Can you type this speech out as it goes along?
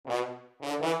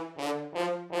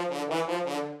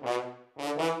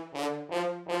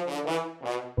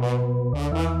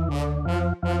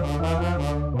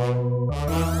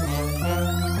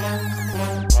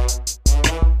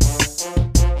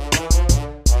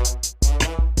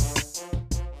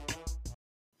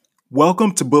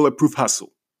Welcome to Bulletproof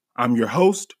Hustle. I'm your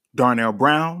host, Darnell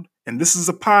Brown, and this is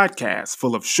a podcast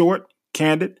full of short,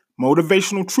 candid,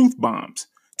 motivational truth bombs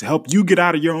to help you get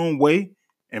out of your own way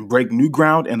and break new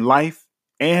ground in life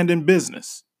and in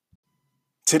business.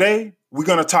 Today, we're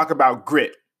going to talk about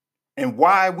grit and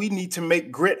why we need to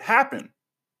make grit happen.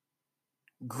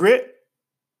 Grit,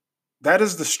 that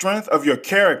is the strength of your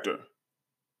character.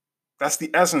 That's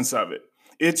the essence of it.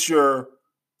 It's your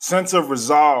sense of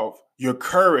resolve, your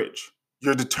courage,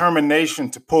 your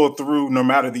determination to pull through no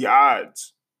matter the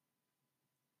odds.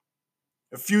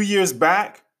 A few years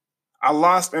back, I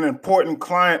lost an important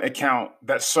client account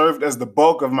that served as the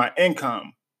bulk of my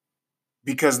income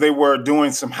because they were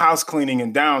doing some house cleaning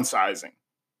and downsizing.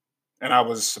 And I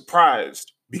was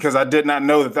surprised because I did not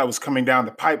know that was coming down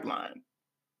the pipeline.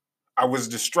 I was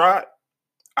distraught.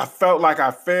 I felt like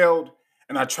I failed,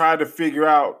 and I tried to figure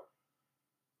out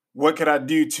what could I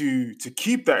do to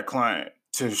keep that client,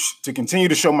 to continue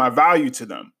to show my value to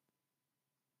them.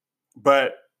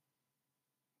 But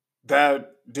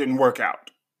that didn't work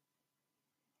out.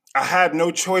 I had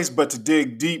no choice but to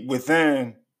dig deep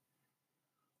within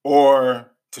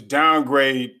or to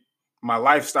downgrade my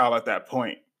lifestyle at that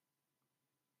point.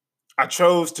 I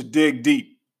chose to dig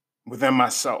deep within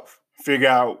myself, figure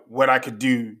out what I could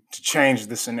do to change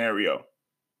the scenario.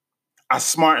 I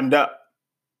smartened up.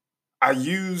 I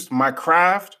used my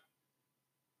craft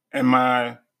and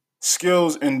my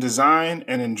skills in design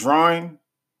and in drawing.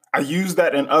 I used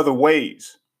that in other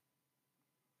ways.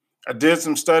 I did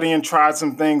some studying, tried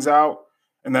some things out,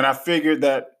 and then I figured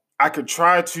that I could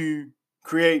try to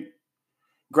create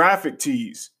graphic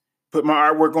tees, put my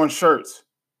artwork on shirts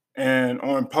and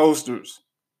on posters.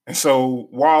 And so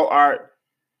wall art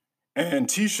and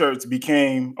t-shirts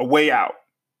became a way out.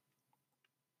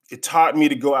 It taught me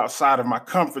to go outside of my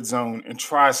comfort zone and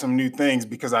try some new things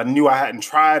because I knew I hadn't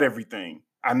tried everything.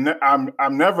 I'm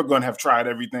never going to have tried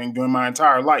everything during my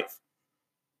entire life.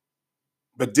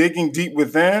 But digging deep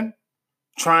within,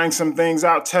 trying some things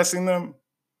out, testing them,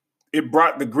 it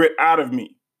brought the grit out of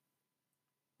me.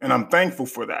 And I'm thankful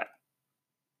for that.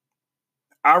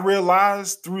 I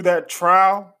realized through that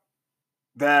trial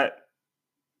that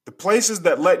the places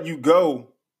that let you go,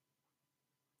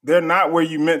 they're not where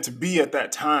you meant to be at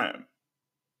that time.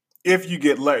 If you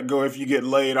get let go, if you get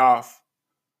laid off,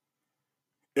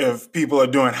 if people are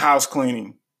doing house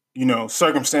cleaning,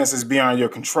 circumstances beyond your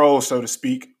control, so to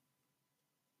speak,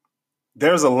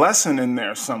 there's a lesson in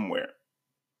there somewhere.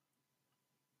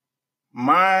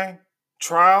 My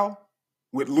trial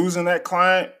with losing that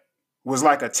client was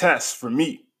like a test for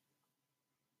me.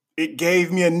 It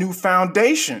gave me a new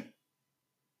foundation,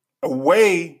 a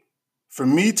way for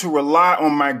me to rely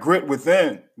on my grit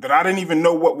within that I didn't even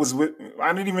know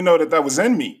I didn't even know that was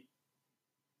in me.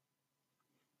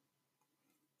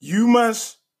 You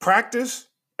must practice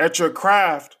at your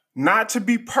craft not to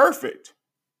be perfect,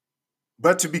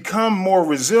 but to become more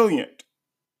resilient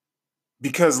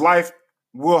because life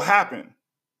will happen.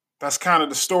 That's kind of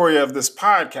the story of this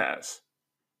podcast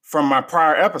from my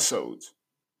prior episodes.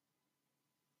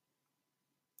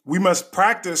 We must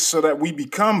practice so that we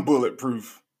become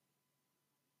bulletproof.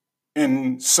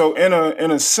 And so in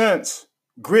a sense,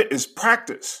 grit is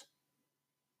practice.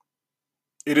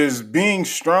 It is being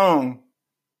strong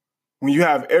when you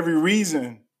have every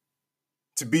reason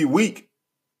to be weak.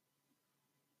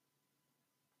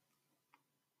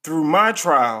 Through my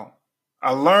trial,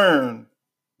 I learned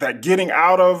that getting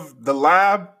out of the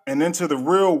lab and into the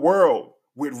real world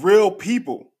with real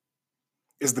people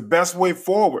is the best way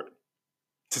forward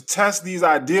to test these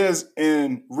ideas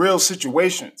in real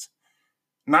situations.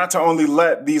 Not to only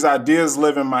let these ideas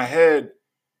live in my head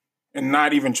and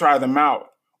not even try them out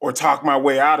or talk my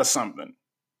way out of something.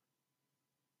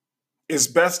 It's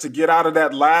best to get out of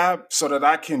that lab so that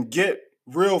I can get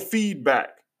real feedback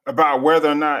about whether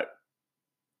or not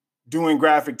doing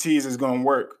graphic tees is going to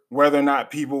work, whether or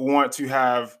not people want to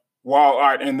have wall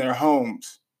art in their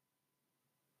homes.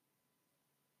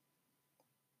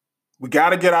 We got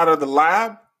to get out of the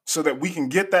lab so that we can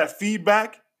get that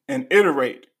feedback and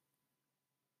iterate.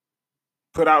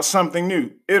 Put out something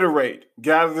new, iterate,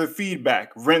 gather the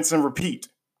feedback, rinse and repeat.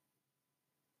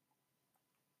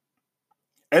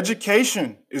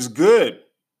 Education is good,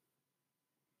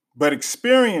 but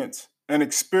experience and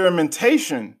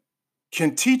experimentation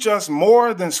can teach us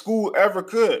more than school ever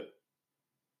could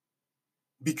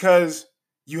because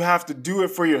you have to do it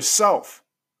for yourself.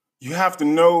 You have to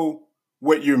know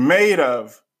what you're made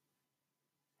of,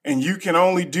 and you can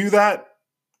only do that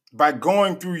by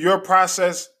going through your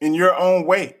process in your own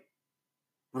way,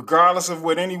 regardless of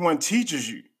what anyone teaches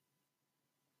you.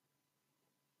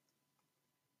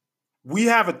 We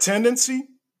have a tendency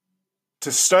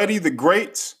to study the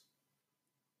greats.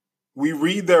 We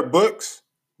read their books,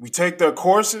 we take their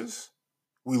courses,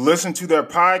 we listen to their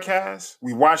podcasts,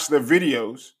 we watch their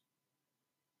videos.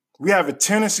 We have a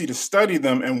tendency to study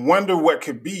them and wonder what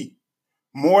could be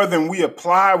more than we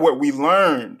apply what we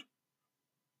learned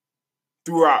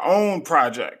through our own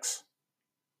projects.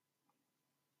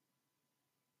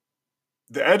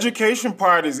 The education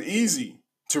part is easy: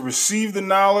 to receive the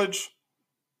knowledge,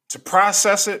 to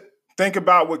process it, think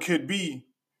about what could be.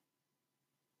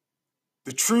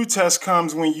 The true test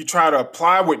comes when you try to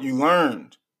apply what you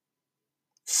learned.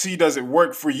 See, does it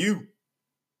work for you?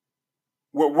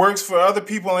 What works for other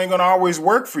people ain't going to always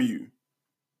work for you.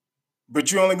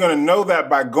 But you're only going to know that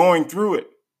by going through it.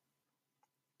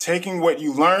 Taking what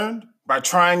you learned, by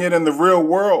trying it in the real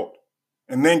world,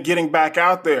 and then getting back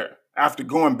out there after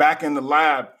going back in the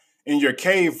lab in your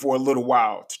cave for a little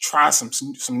while to try some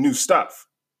new stuff.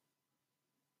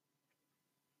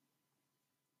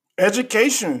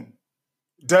 Education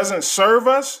doesn't serve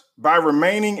us by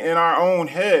remaining in our own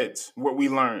heads what we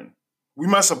learn. We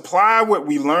must apply what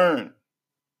we learn.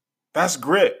 That's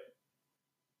grit.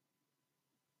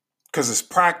 Because it's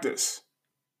practice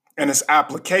and it's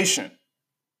application.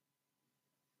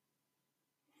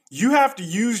 You have to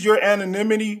use your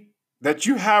anonymity that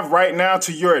you have right now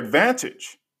to your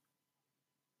advantage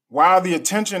while the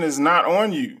attention is not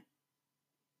on you.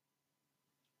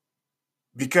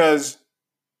 Because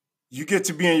you get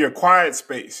to be in your quiet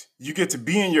space. You get to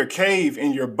be in your cave,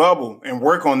 in your bubble, and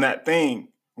work on that thing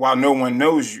while no one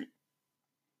knows you.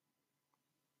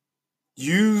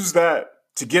 Use that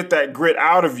to get that grit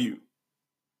out of you,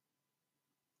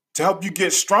 to help you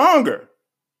get stronger,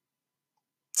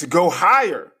 to go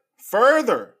higher,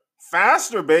 further,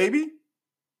 faster, baby.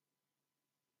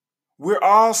 We're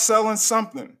all selling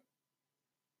something.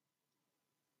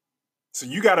 So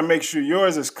you got to make sure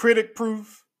yours is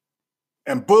critic-proof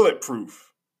and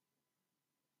bulletproof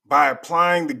by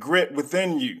applying the grit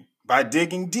within you, by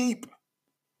digging deep.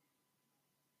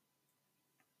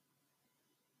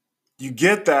 You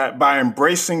get that by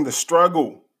embracing the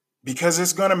struggle, because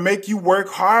it's going to make you work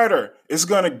harder. It's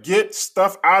going to get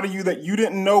stuff out of you that you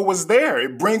didn't know was there.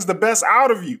 It brings the best out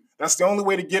of you. That's the only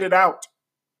way to get it out,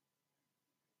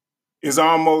 is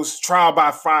almost trial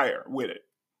by fire with it.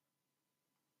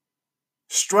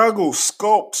 Struggle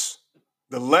sculpts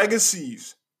the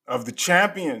legacies of the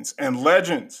champions and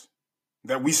legends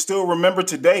that we still remember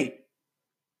today.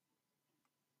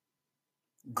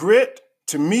 Grit,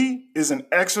 to me, is an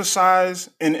exercise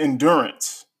in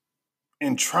endurance,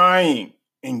 in trying,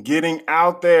 in getting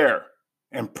out there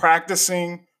and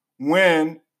practicing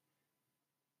when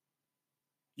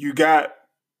you got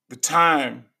the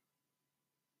time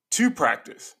to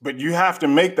practice, but you have to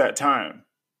make that time.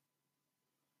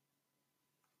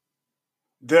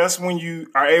 That's when you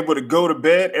are able to go to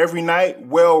bed every night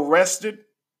well rested,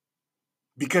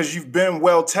 because you've been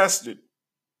well tested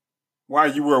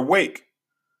while you were awake.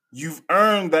 You've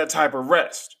earned that type of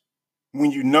rest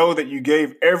when you know that you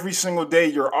gave every single day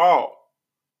your all.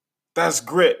 That's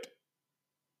grit.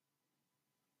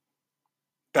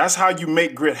 That's how you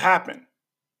make grit happen.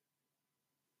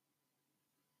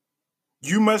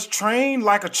 You must train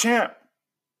like a champ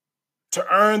to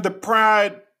earn the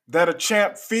pride that a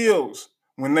champ feels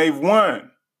when they've won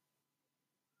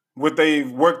what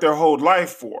they've worked their whole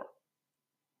life for.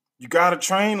 You got to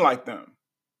train like them.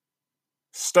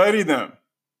 Study them.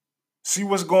 See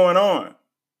what's going on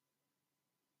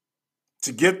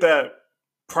to get that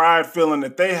pride feeling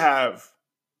that they have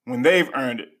when they've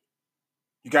earned it.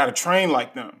 You got to train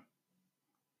like them.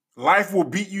 Life will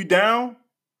beat you down.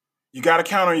 You got to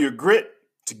count on your grit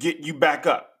to get you back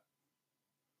up.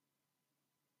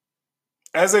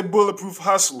 As a bulletproof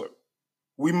hustler,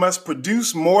 we must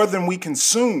produce more than we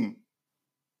consume,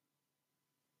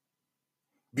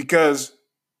 because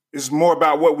it's more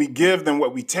about what we give than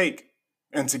what we take.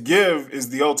 And to give is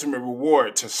the ultimate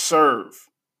reward, to serve.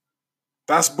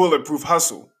 That's bulletproof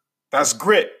hustle. That's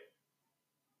grit.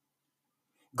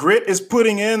 Grit is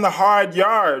putting in the hard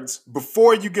yards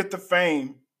before you get the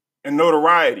fame and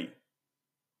notoriety.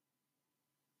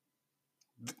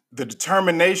 The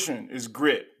determination is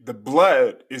grit. The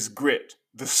blood is grit.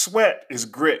 The sweat is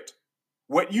grit.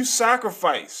 What you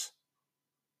sacrifice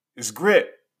is grit.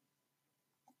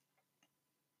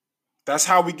 That's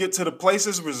how we get to the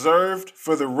places reserved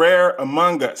for the rare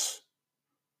among us,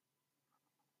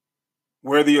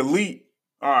 where the elite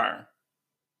are,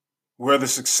 where the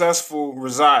successful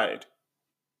reside.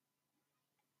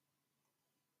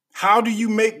 How do you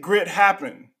make grit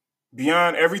happen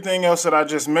beyond everything else that I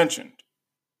just mentioned?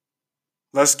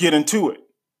 Let's get into it.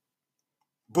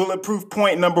 Bulletproof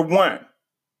point number 1.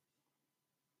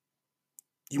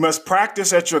 You must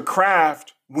practice at your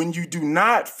craft when you do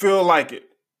not feel like it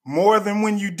more than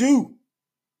when you do.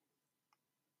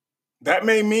 That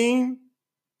may mean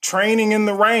training in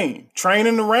the rain. Train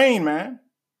in the rain, man.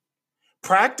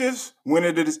 Practice when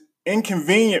it is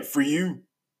inconvenient for you.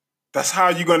 That's how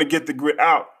you're going to get the grit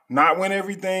out. Not when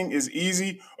everything is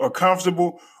easy or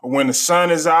comfortable or when the sun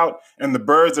is out and the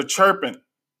birds are chirping.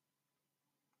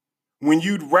 When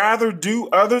you'd rather do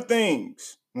other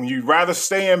things, when you'd rather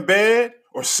stay in bed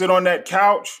or sit on that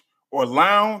couch or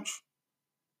lounge,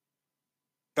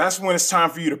 that's when it's time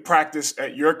for you to practice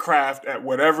at your craft, at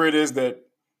whatever it is that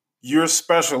you're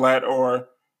special at or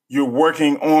you're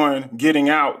working on getting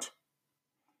out.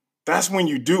 That's when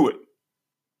you do it.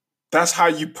 That's how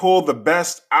you pull the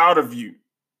best out of you,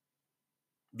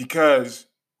 because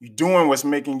you're doing what's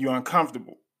making you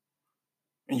uncomfortable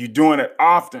and you're doing it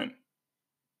often.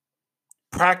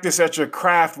 Practice at your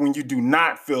craft when you do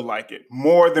not feel like it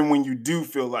more than when you do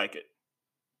feel like it.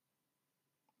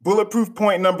 Bulletproof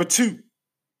point number 2.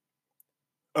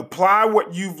 Apply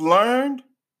what you've learned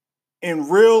in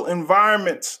real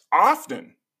environments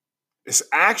often. It's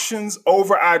actions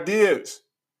over ideas.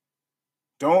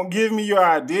 Don't give me your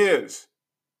ideas.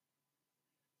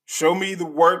 Show me the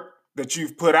work that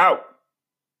you've put out.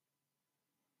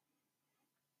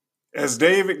 As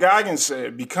David Goggins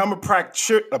said, become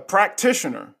a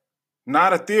practitioner,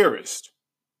 not a theorist.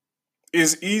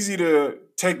 It's easy to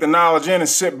take the knowledge in and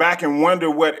sit back and wonder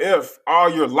what if all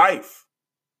your life.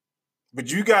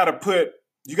 But you got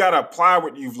to apply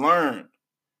what you've learned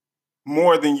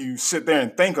more than you sit there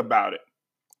and think about it.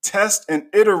 Test and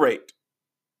iterate.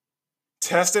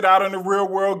 Test it out in the real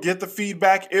world, get the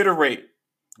feedback, iterate.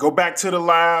 Go back to the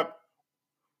lab,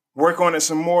 work on it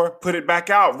some more, put it back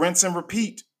out, rinse and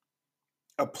repeat.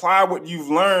 Apply what you've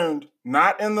learned,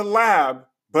 not in the lab,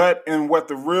 but in what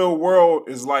the real world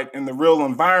is like, in the real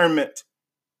environment.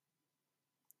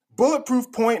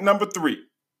 Bulletproof point number 3.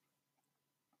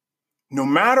 No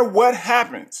matter what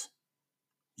happens,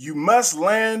 you must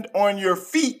land on your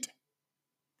feet.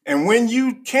 And when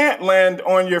you can't land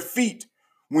on your feet,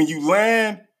 when you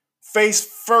land face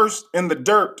first in the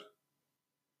dirt,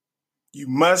 you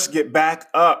must get back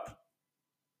up.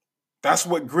 That's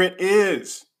what grit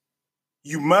is.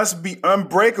 You must be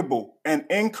unbreakable and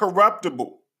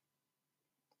incorruptible.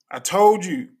 I told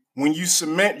you, when you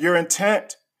cement your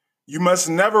intent, you must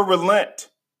never relent.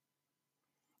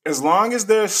 As long as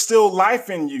there's still life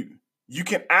in you, you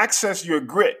can access your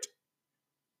grit.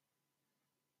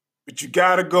 But you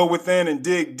got to go within and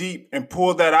dig deep and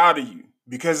pull that out of you,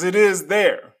 because it is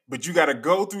there. But you got to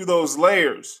go through those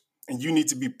layers, and you need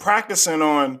to be practicing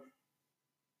on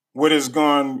what is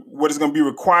going to be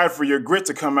required for your grit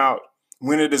to come out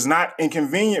when it is not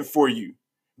inconvenient for you,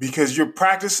 because you're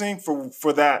practicing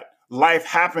for that life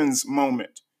happens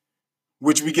moment,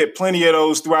 which we get plenty of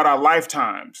those throughout our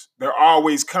lifetimes. They're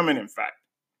always coming, in fact.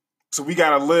 So we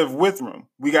got to live with them.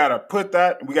 We got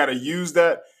to use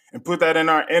that and put that in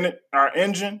our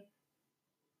engine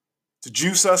to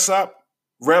juice us up,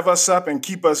 rev us up, and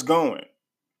keep us going.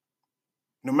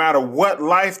 No matter what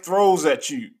life throws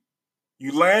at you,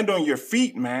 you land on your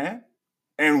feet, man.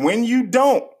 And when you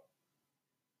don't,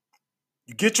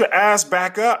 you get your ass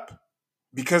back up,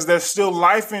 because there's still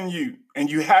life in you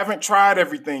and you haven't tried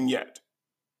everything yet.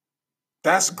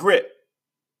 That's grit.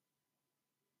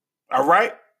 All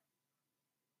right?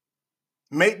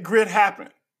 Make grit happen.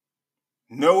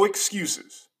 No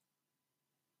excuses.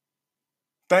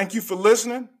 Thank you for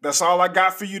listening. That's all I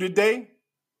got for you today.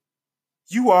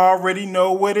 You already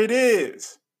know what it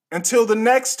is. Until the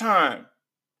next time,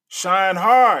 shine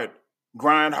hard,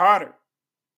 grind harder.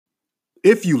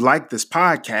 If you like this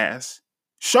podcast,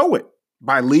 show it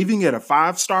by leaving it a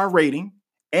 5-star rating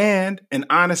and an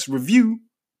honest review,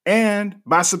 and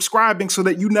by subscribing so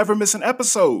that you never miss an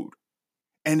episode.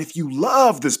 And if you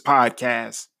love this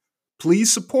podcast,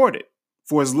 please support it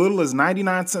for as little as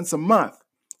 99 cents a month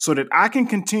so that I can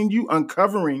continue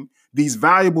uncovering these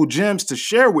valuable gems to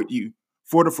share with you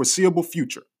for the foreseeable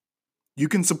future. You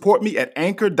can support me at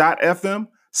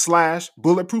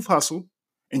anchor.fm/Bulletproof Hustle,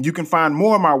 and you can find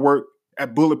more of my work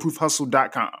at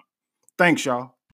bulletproofhustle.com. Thanks, y'all.